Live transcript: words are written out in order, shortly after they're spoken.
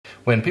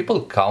When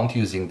people count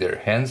using their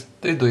hands,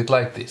 they do it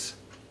like this.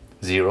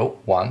 0,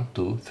 1,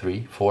 2,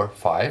 3, 4,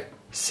 5,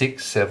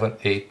 6, 7,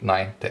 8,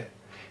 9, 10.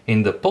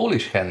 In the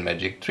Polish hand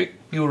magic trick,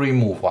 you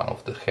remove one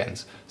of the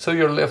hands, so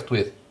you're left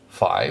with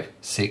 5,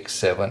 6,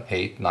 7,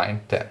 8,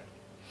 9, 10.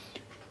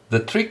 The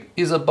trick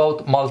is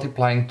about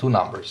multiplying two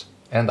numbers,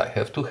 and I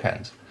have two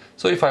hands.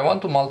 So if I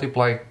want to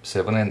multiply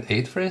 7 and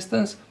 8, for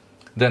instance,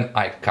 then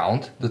I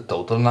count the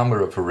total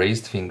number of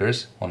raised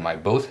fingers on my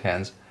both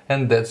hands,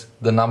 and that's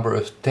the number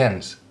of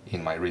tens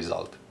in my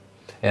result.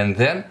 And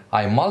then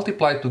I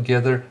multiply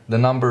together the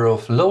number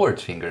of lowered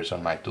fingers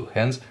on my two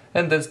hands,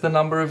 and that's the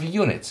number of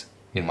units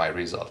in my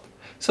result.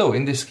 So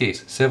in this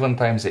case, 7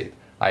 times 8,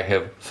 I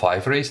have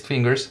 5 raised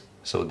fingers,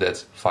 so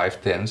that's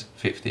 5 tens,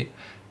 50,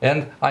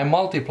 and I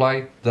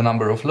multiply the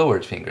number of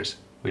lowered fingers,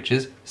 which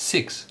is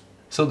 6.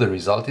 So the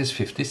result is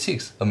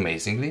 56.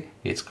 Amazingly,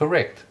 it's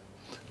correct.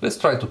 Let's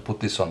try to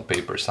put this on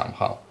paper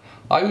somehow.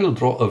 I will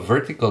draw a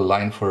vertical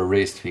line for a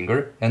raised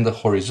finger and a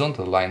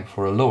horizontal line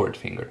for a lowered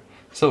finger.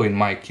 So in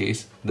my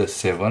case, the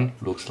 7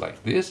 looks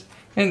like this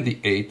and the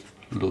 8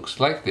 looks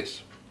like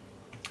this.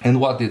 And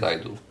what did I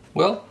do?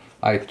 Well,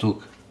 I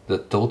took the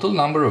total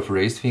number of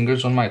raised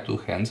fingers on my two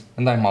hands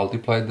and I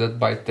multiplied that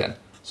by 10.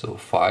 So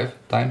 5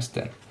 times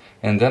 10.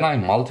 And then I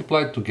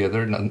multiplied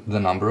together the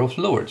number of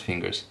lowered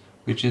fingers,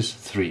 which is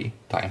 3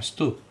 times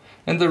 2.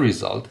 And the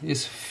result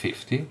is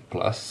 50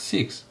 plus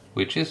 6,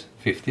 which is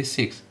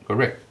 56,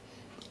 correct.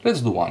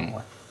 Let's do one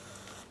more.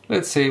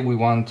 Let's say we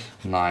want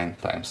 9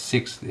 times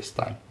 6 this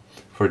time.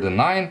 For the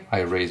 9, I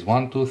raise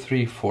 1, 2,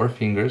 3, 4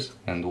 fingers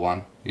and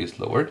 1 is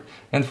lowered.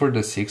 And for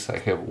the 6, I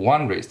have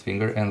 1 raised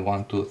finger and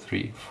 1, 2,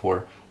 3,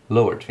 4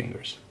 lowered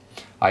fingers.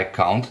 I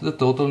count the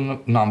total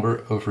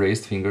number of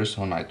raised fingers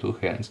on my two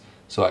hands.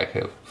 So I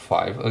have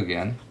 5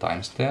 again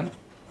times 10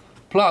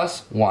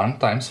 plus 1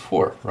 times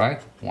 4,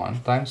 right?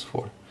 1 times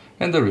 4.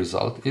 And the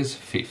result is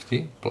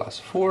 50 plus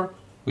 4,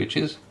 which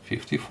is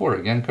 54,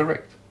 again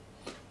correct.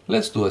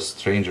 Let's do a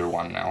stranger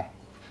one now.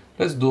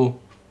 Let's do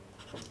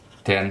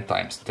 10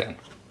 times 10.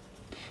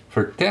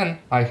 For 10,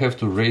 I have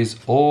to raise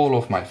all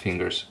of my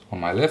fingers on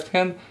my left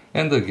hand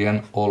and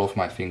again all of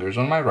my fingers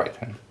on my right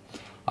hand.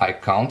 I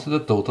count the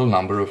total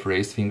number of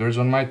raised fingers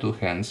on my two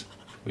hands,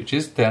 which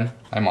is 10.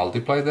 I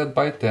multiply that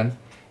by 10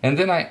 and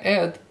then I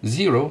add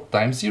 0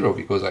 times 0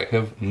 because I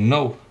have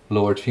no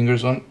lowered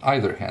fingers on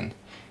either hand.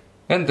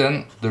 And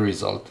then the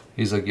result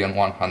is again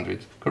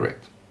 100,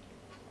 correct.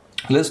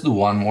 Let's do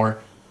one more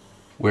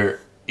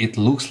where it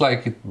looks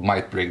like it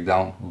might break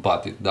down,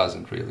 but it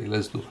doesn't really.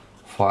 Let's do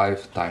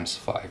 5 times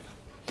 5.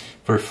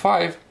 For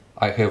 5,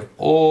 I have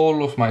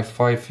all of my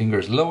 5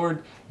 fingers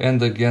lowered,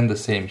 and again the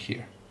same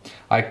here.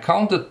 I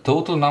count the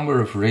total number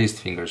of raised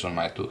fingers on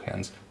my two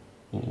hands,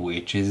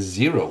 which is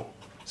 0.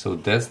 So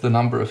that's the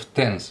number of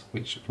tens,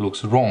 which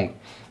looks wrong.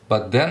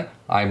 But then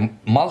I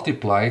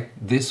multiply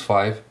this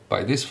 5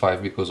 by this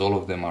 5 because all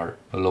of them are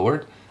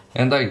lowered,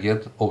 and I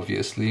get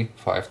obviously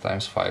 5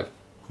 times 5,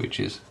 which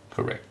is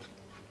correct.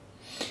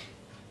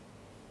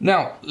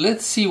 Now,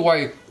 let's see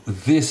why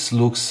this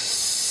looks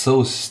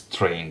so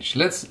strange.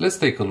 Let's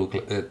take a look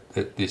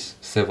at this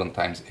 7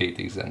 times 8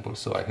 example.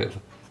 So I have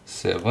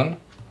 7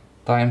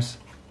 times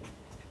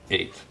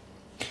 8.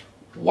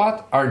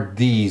 What are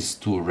these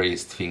two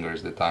raised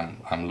fingers that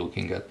I'm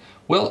looking at?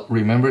 Well,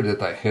 remember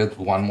that I had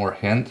one more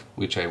hand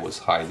which I was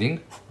hiding,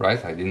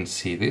 right? I didn't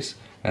see this.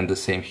 And the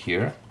same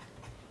here.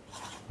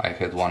 I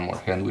had one more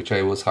hand which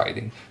I was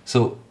hiding.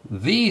 So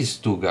these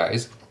two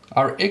guys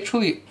are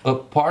actually a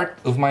part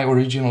of my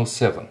original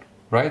 7,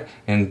 right?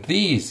 And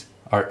these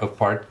are a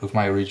part of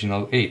my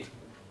original 8.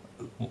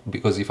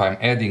 Because if I'm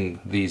adding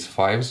these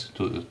 5s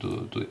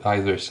to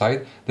either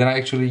side, then I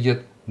actually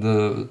get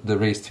the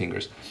raised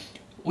fingers.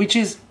 Which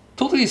is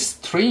totally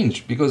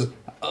strange, because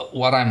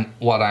what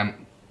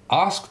I'm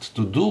asked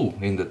to do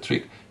in the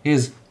trick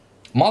is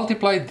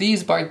multiply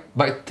these by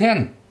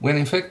 10, when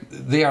in fact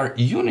they are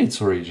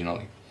units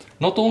originally.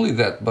 Not only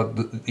that, but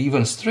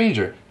even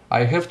stranger,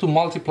 I have to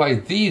multiply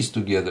these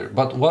together.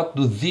 But what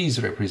do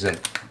these represent?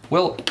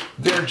 Well,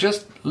 they're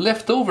just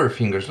leftover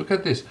fingers. Look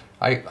at this.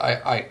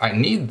 I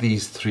need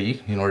these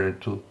 3 in order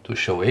to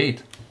show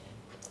 8.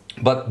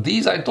 But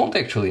these I don't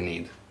actually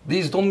need.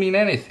 These don't mean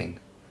anything.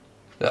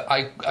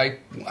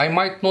 I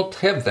might not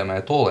have them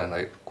at all, and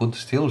I could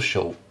still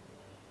show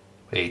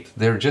 8.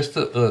 They're just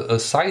a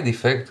side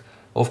effect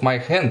of my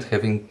hand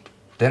having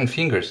 10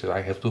 fingers, so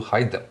I have to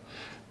hide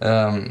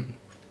them.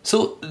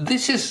 So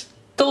this is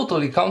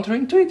totally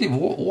counterintuitive.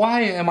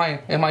 Why am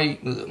I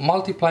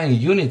multiplying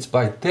units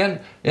by 10?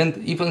 And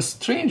even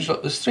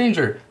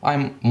stranger,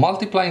 I'm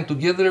multiplying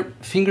together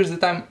fingers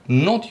that I'm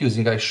not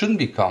using, I shouldn't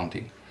be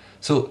counting.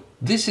 So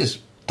this is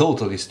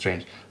totally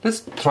strange.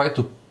 Let's try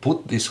to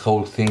put this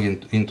whole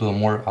thing into a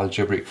more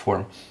algebraic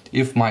form.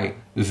 If my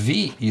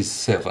v is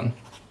 7,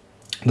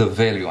 the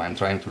value I'm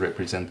trying to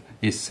represent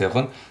is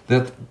 7,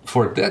 that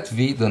for that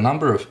v, the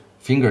number of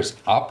fingers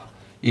up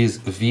is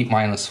v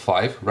minus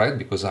 5, right?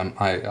 Because I'm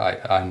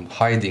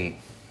hiding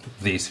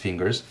these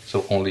fingers,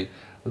 so only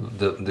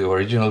the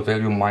original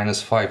value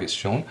minus 5 is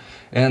shown,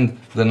 and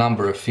the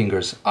number of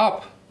fingers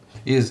up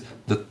is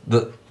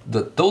the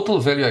total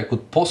value I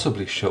could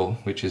possibly show,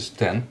 which is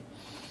 10,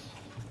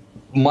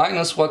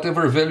 minus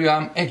whatever value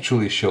I'm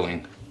actually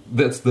showing.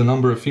 That's the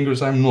number of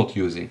fingers I'm not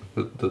using.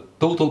 The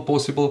total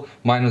possible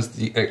minus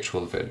the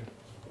actual value.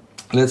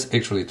 Let's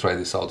actually try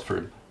this out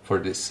for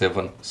this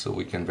 7, so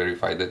we can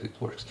verify that it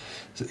works.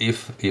 So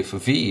if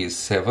V is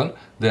 7,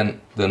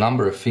 then the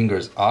number of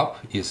fingers up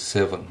is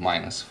 7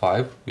 minus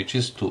 5, which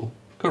is 2.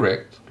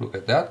 Correct, look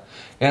at that.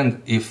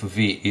 And if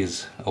V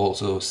is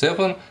also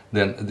 7,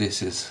 then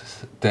this is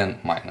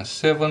 10 minus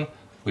 7,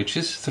 which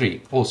is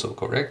 3. Also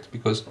correct,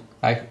 because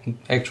I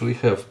actually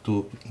have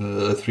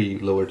 3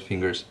 lowered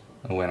fingers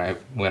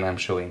when I'm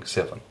showing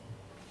 7.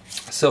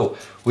 So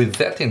with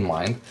that in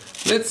mind,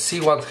 let's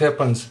see what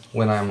happens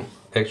when I'm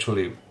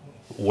actually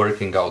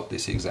working out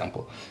this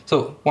example.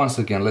 So once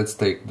again, let's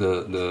take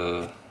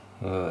the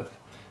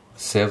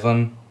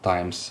 7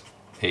 times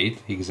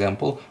 8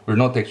 example. We're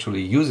not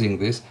actually using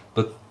this,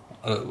 but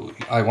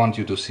I want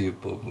you to see,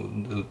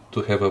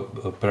 to have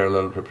a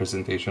parallel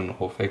representation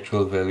of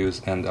actual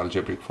values and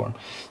algebraic form.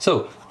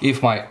 So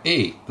if my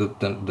A,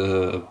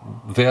 the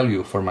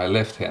value for my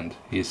left hand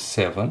is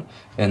 7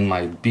 and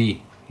my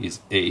B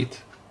is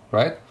 8,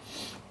 right?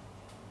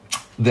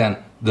 Then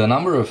the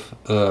number of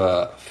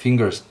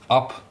fingers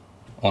up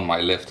on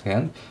my left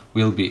hand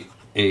will be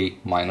A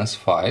minus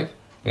 5,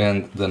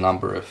 and the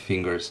number of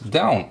fingers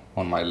down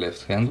on my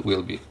left hand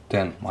will be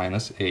 10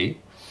 minus A.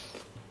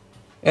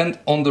 And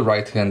on the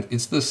right hand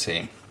it's the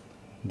same.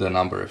 The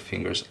number of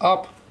fingers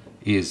up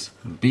is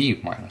B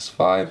minus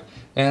 5,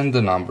 and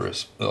the number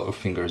of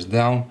fingers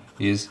down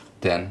is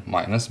 10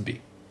 minus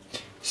B.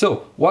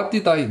 So what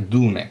did I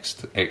do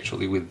next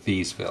actually with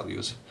these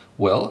values?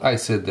 Well, I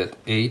said that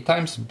A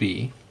times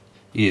B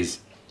is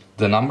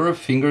the number of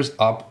fingers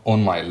up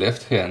on my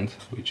left hand,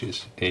 which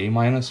is A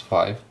minus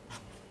 5,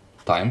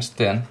 times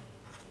 10,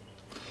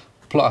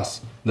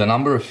 plus the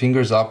number of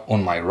fingers up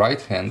on my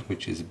right hand,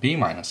 which is B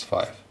minus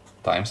 5,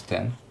 times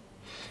 10.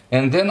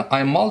 And then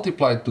I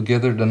multiplied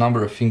together the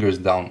number of fingers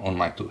down on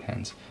my two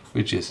hands,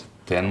 which is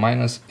 10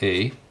 minus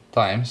A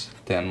times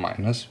 10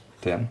 minus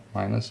 10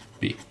 minus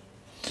B.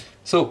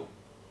 So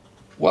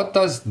what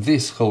does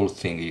this whole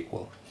thing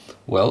equal?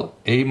 Well,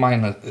 A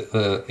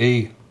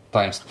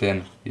times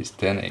 10 is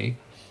 10A,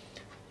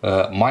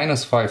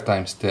 minus 5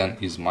 times 10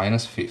 is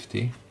minus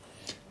 50,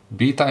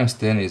 B times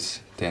 10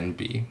 is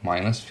 10B,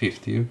 minus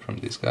 50 from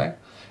this guy,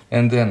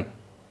 and then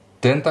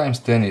 10 times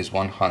 10 is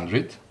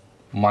 100,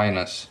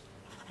 minus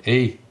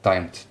A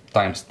times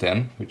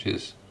 10, which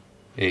is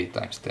A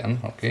times 10,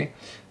 okay,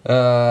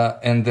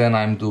 and then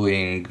I'm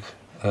doing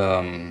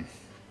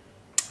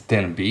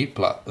 10B,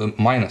 plus,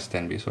 minus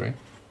 10B, sorry,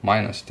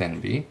 minus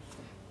 10B,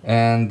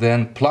 and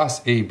then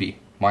plus AB,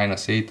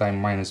 minus A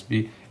times minus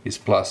B is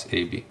plus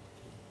AB.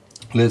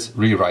 Let's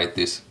rewrite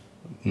this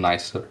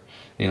nicer,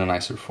 in a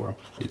nicer form.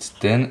 It's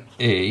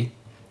 10A,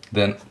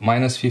 then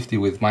minus 50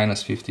 with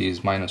minus 50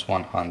 is minus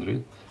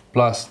 100,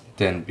 plus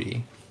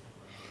 10B,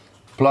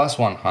 plus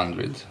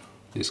 100,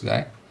 this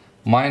guy,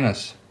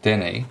 minus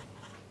 10A,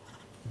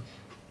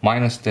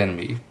 minus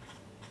 10B,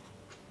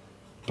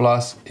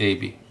 plus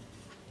AB.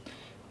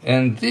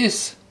 And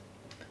this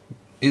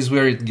is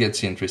where it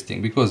gets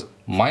interesting, because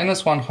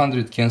minus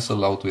 100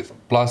 cancel out with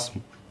plus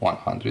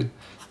 100,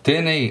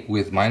 10A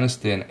with minus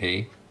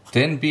 10A,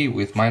 10B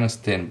with minus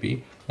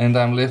 10B, and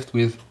I'm left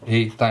with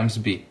A times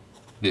B,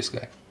 this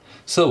guy.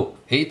 So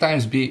A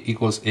times B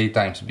equals A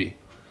times B.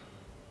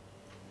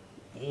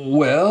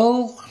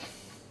 Well,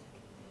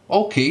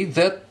 okay,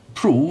 that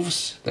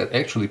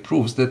actually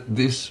proves that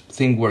this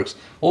thing works.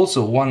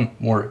 Also, one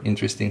more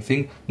interesting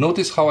thing,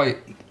 notice how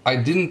I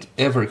didn't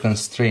ever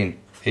constrain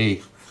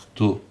A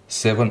to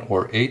 7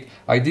 or 8.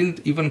 I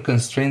didn't even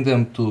constrain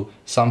them to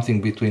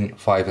something between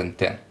 5 and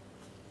 10.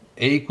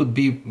 A could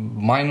be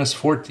minus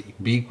 40,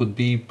 B could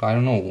be, I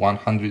don't know,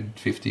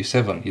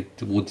 157,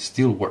 it would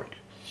still work.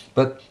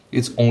 But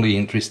it's only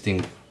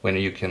interesting when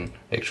you can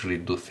actually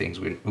do things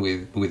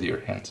with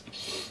your hands.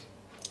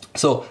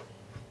 So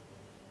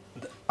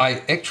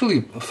I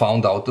actually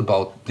found out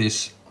about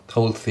this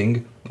whole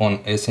thing on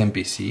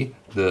SMBC,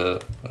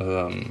 the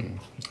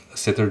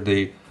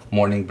Saturday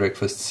morning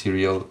breakfast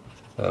cereal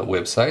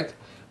website,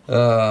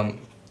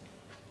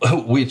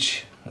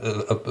 which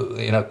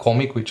in a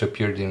comic which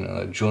appeared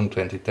in June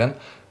 2010,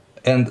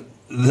 and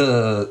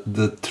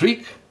the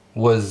trick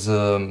was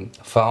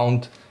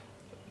found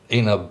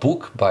in a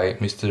book by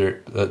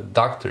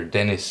Dr.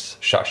 Dennis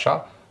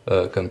Shasha,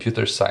 a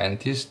computer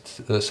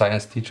scientist,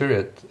 science teacher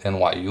at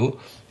NYU,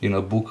 in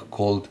a book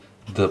called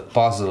The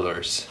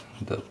Puzzler's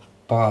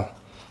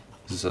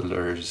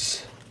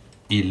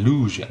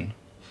Illusion,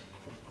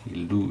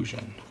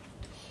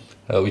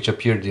 which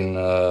appeared in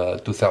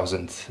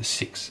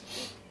 2006.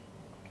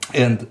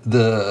 And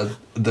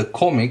the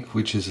comic,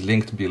 which is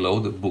linked below,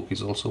 the book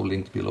is also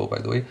linked below, by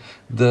the way,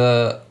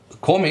 the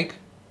comic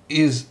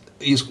is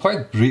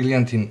quite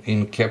brilliant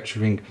in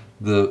capturing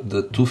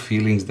the two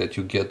feelings that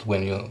you get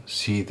when you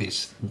see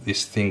this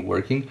thing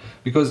working,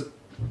 because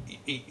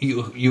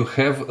you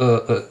have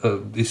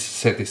this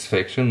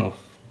satisfaction of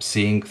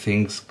seeing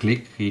things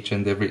click each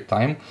and every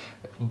time,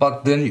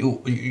 but then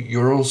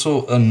you're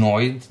also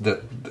annoyed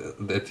that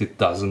it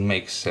doesn't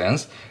make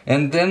sense.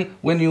 And then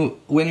when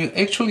you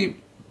actually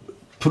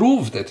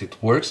prove that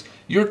it works,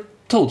 you're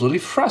totally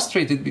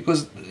frustrated,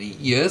 because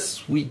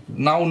yes, we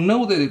now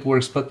know that it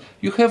works, but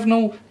you have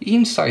no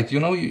insight.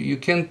 You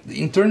can't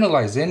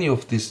internalize any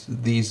of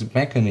these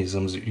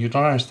mechanisms. You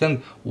don't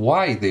understand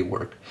why they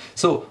work.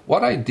 So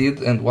what I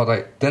did, and what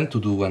I tend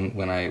to do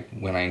when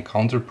I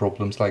encounter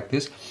problems like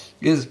this,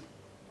 is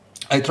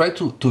I try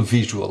to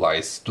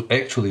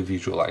actually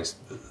visualize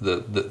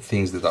the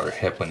things that are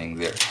happening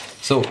there.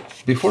 So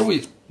before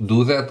we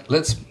do that,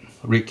 let's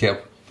recap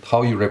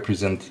how you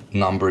represent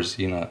numbers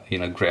in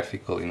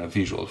a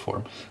visual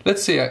form.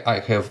 Let's say I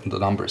have the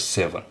number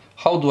 7.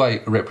 How do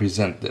I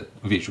represent that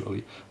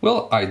visually?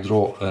 Well, I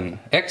draw an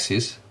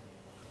axis,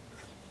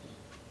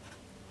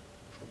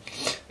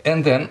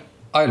 and then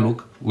I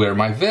look where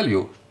my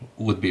value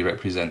would be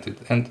represented,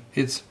 and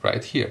it's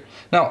right here.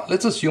 Now,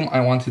 let's assume I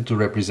wanted to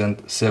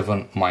represent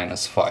 7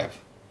 minus 5.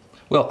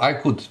 Well, I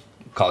could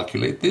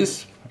calculate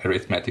this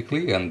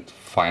arithmetically and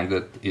find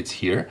that it's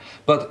here,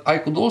 but I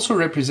could also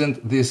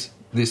represent this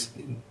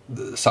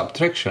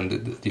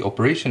subtraction, the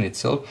operation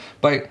itself,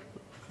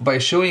 by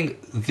showing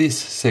this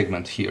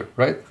segment here,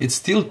 right? It's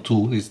still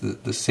 2, is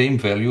the same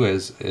value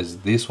as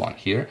this one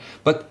here,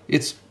 but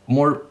it's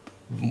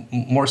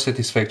more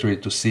satisfactory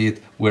to see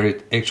it where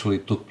it actually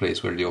took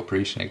place, where the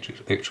operation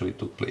actually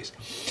took place.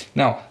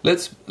 Now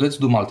let's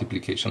do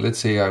multiplication. Let's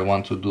say I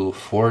want to do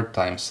 4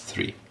 times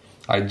 3.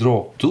 I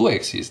draw 2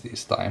 axes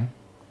this time.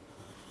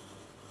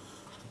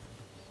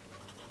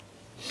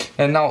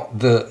 And now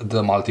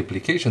the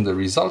multiplication, the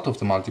result of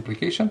the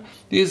multiplication,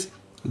 is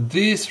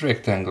this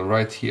rectangle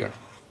right here,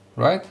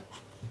 right?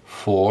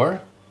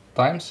 4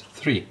 times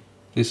 3.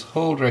 This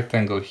whole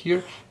rectangle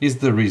here is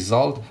the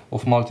result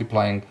of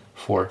multiplying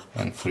 4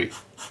 and 3.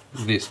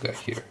 This guy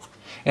here.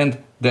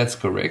 And that's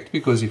correct,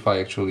 because if I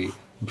actually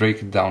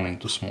break it down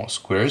into small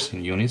squares,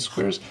 in unit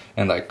squares,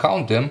 and I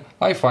count them,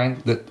 I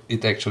find that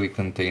it actually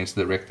contains,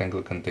 the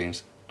rectangle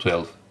contains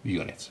 12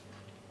 units.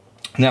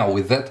 Now,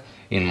 with that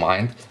in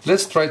mind,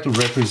 let's try to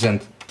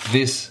represent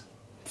this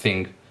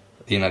thing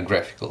in a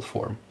graphical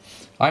form.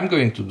 I'm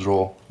going to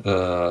draw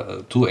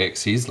 2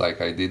 axes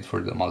like I did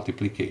for the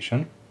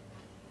multiplication.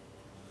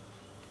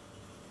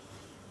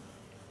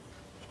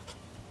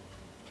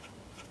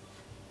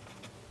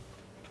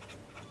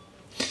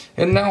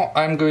 And now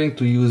I'm going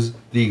to use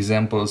the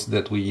examples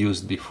that we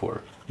used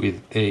before,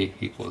 with a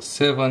equals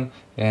 7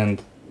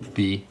 and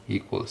b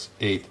equals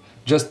 8,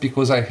 just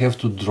because I have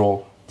to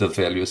draw the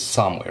values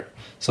somewhere.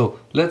 So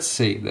let's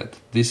say that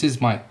this is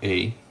my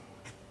a,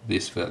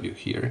 this value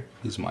here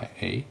is my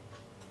a,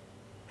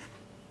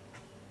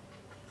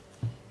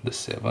 the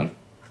 7,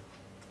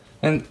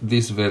 and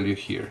this value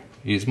here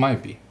is my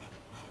b,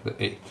 the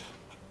 8.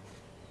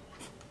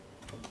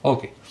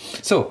 Okay,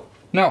 so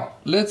now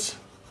let's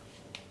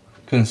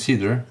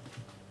consider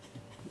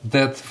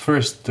that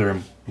first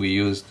term we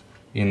used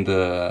in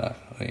the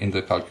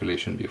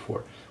calculation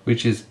before,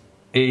 which is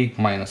a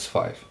minus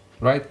 5,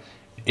 right?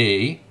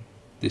 A,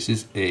 this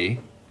is a,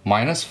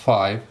 minus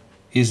 5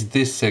 is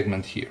this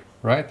segment here,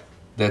 right?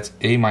 That's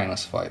a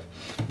minus 5.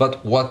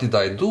 But what did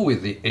I do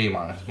with the a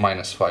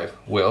minus 5?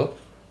 Well,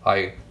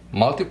 I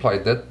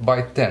multiplied that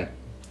by 10,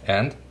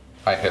 and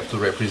I have to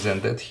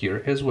represent that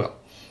here as well.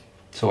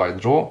 So I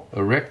draw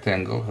a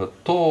rectangle, a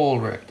tall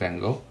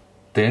rectangle,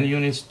 10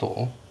 units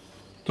tall,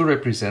 to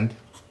represent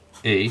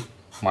a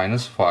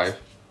minus 5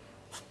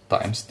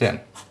 times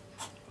 10,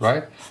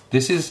 right?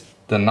 This is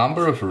the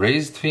number of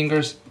raised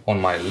fingers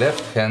on my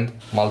left hand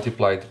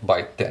multiplied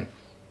by 10.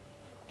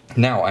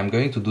 Now I'm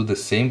going to do the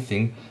same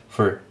thing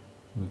for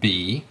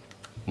b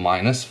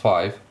minus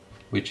 5,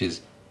 which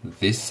is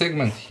this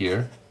segment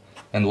here,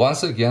 and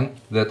once again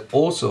that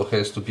also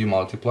has to be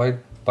multiplied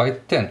by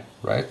 10,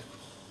 right?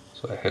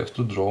 So I have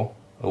to draw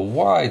a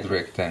wide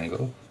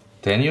rectangle,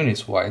 10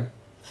 units wide,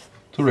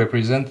 to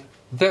represent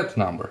that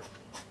number,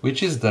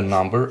 which is the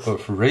number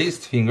of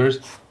raised fingers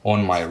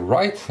on my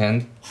right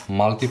hand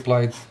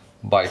multiplied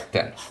by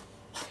 10.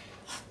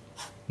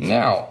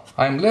 Now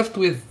I'm left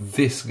with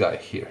this guy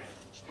here,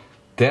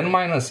 10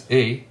 minus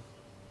a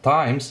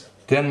times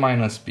 10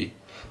 minus b.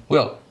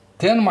 Well,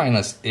 10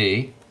 minus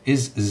a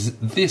is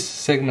this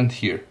segment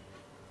here,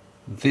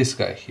 this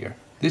guy here.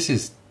 This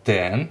is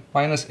 10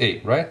 minus a,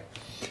 right?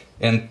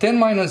 And 10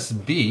 minus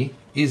b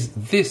is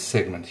this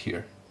segment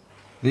here.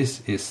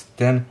 This is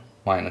 10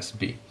 minus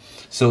b.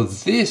 So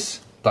this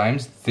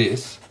times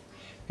this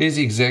is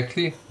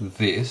exactly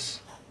this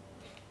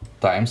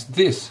times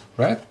this,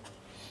 right?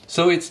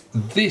 So it's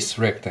this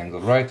rectangle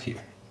right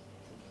here.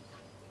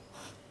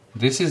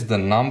 This is the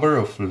number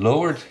of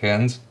lowered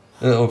fingers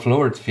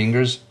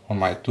on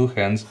my two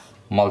hands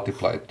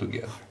multiplied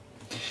together.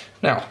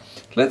 Now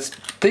let's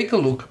take a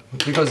look,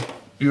 because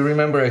you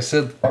remember I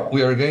said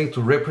we are going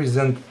to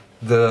represent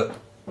the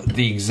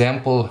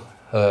example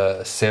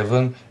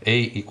 7, A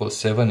equals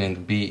 7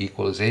 and B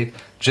equals 8,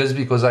 just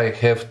because I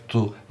have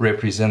to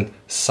represent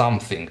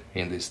something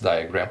in this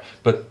diagram.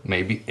 But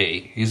maybe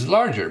A is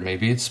larger,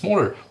 maybe it's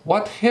smaller.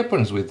 What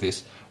happens with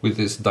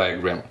this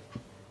diagram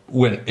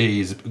when A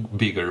is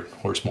bigger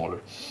or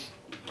smaller?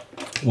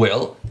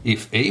 Well,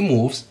 if A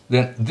moves,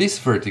 then this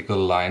vertical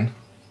line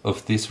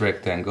of this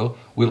rectangle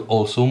will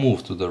also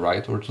move to the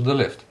right or to the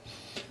left.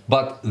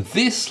 But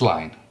this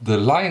line, the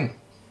line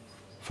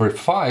for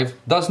 5,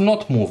 does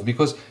not move,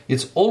 because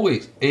it's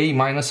always A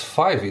minus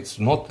 5, it's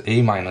not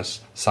A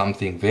minus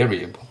something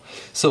variable.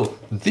 So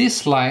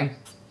this line,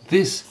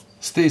 this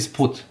stays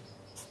put,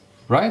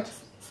 right?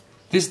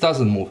 This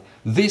doesn't move.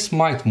 This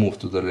might move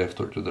to the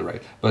left or to the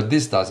right, but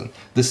this doesn't.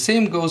 The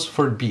same goes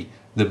for B.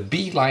 The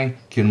B line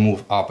can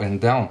move up and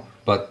down,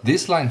 but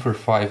this line for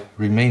 5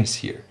 remains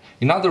here.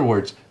 In other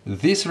words,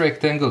 this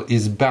rectangle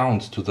is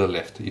bound to the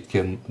left.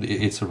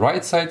 Its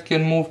right side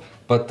can move,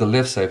 but the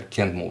left side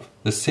can't move.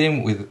 The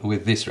same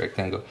with this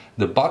rectangle.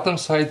 The bottom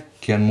side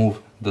can move,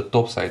 the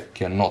top side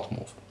cannot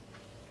move.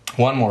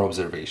 One more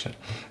observation.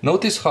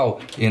 Notice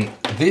how in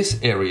this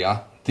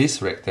area, this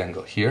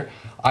rectangle here,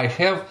 I'm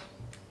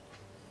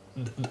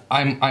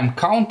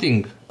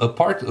counting a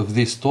part of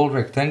this tall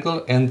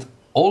rectangle and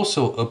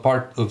also a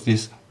part of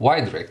this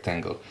wide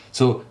rectangle.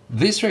 So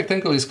this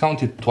rectangle is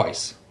counted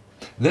twice.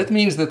 That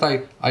means that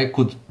I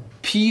could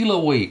peel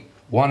away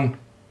one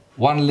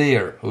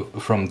layer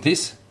from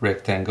this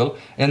rectangle,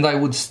 and I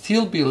would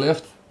still be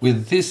left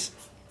with this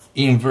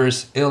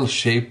inverse L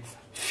shape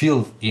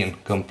filled in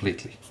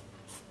completely,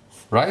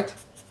 right?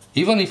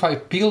 Even if I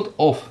peeled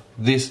off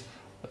this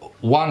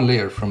one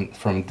layer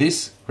from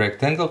this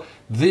rectangle,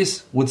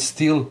 this would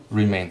still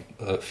remain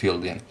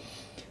filled in.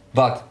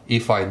 But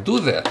if I do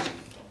that,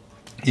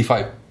 if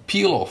I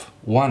peel off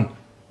one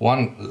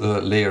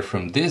layer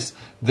from this,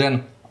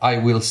 then I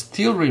will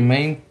still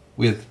remain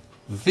with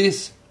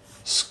this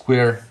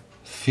square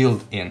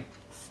filled in,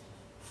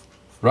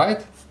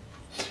 right?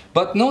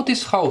 But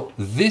notice how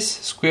this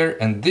square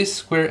and this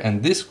square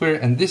and this square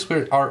and this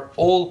square are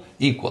all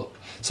equal.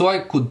 So I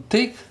could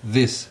take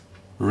this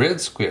red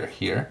square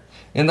here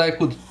and I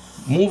could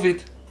move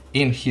it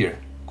in here,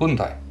 couldn't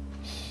I?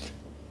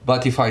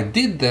 But if I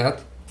did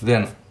that,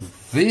 then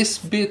this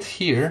bit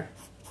here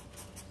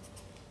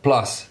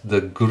plus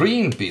the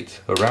green bit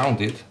around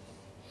it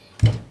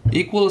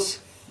equals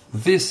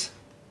this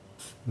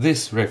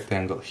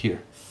rectangle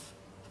here,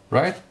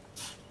 right?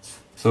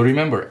 So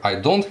remember, I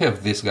don't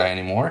have this guy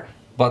anymore,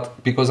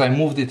 but because I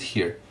moved it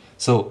here.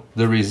 So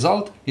the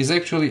result is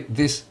actually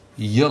this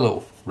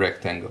yellow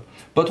rectangle.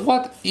 But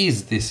what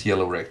is this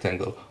yellow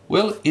rectangle?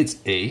 Well, it's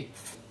A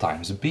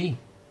times B.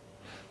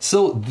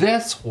 So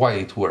that's why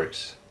it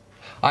works.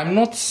 I'm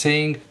not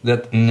saying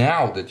that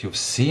now that you've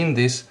seen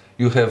this,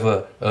 you have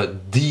a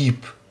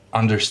deep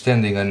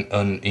understanding,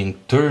 an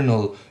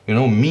internal,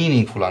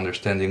 meaningful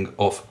understanding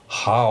of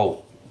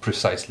how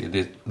precisely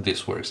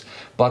this works.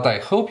 But I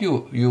hope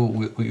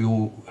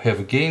you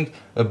have gained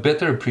a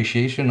better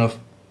appreciation of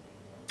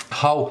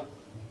how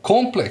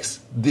complex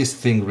this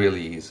thing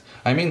really is.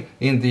 I mean,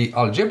 in the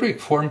algebraic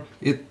form,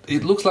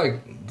 it looks like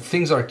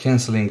things are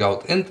cancelling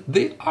out, and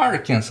they are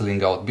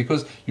cancelling out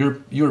because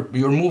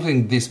you're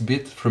moving this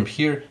bit from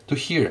here to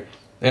here,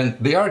 and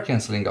they are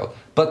cancelling out.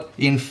 But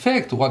in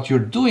fact, what you're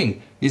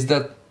doing is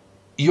that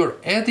you're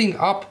adding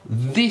up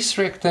this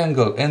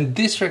rectangle and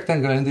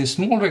this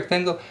small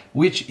rectangle,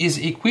 which is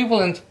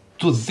equivalent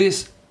to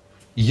this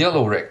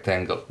yellow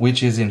rectangle,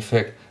 which is in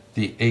fact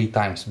the A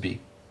times B.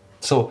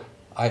 So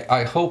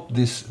I hope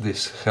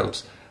this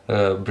helps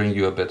bring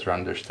you a better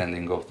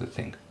understanding of the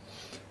thing.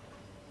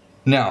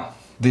 Now,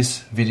 this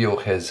video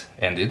has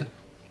ended,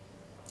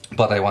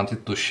 but I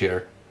wanted to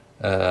share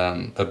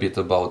a bit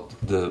about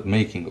the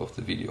making of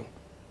the video.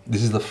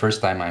 This is the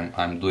first time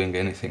I'm doing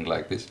anything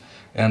like this,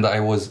 and I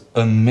was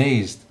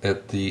amazed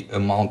at the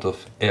amount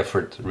of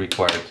effort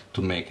required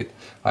to make it.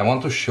 I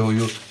want to show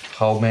you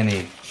how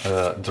many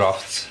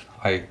drafts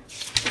I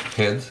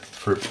had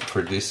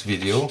for this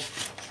video,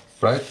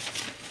 right?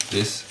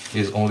 This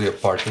is only a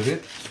part of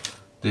it.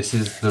 This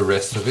is the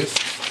rest of it.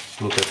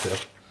 Look at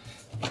that.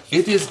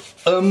 It is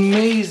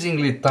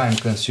amazingly time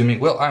consuming.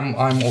 Well, I'm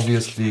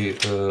obviously,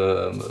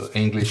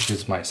 English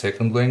is my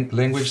second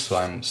language, so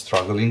I'm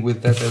struggling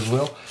with that as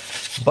well.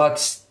 But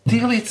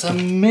still, it's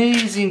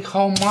amazing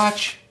how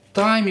much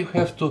time you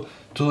have to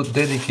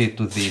dedicate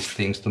to these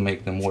things to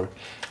make them work.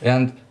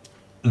 And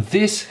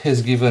this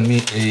has given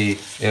me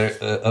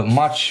a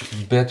much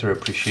better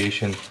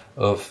appreciation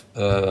of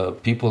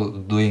people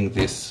doing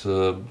this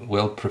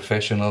well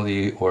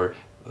professionally, or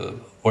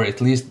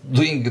at least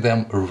doing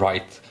them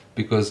right,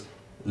 because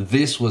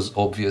this was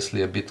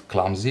obviously a bit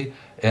clumsy,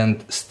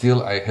 and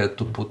still I had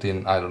to put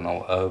in, I don't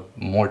know,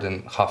 more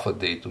than half a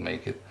day to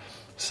make it.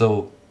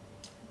 So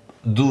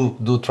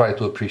do try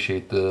to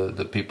appreciate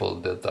the people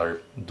that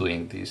are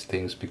doing these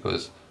things,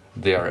 because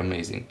they are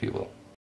amazing people.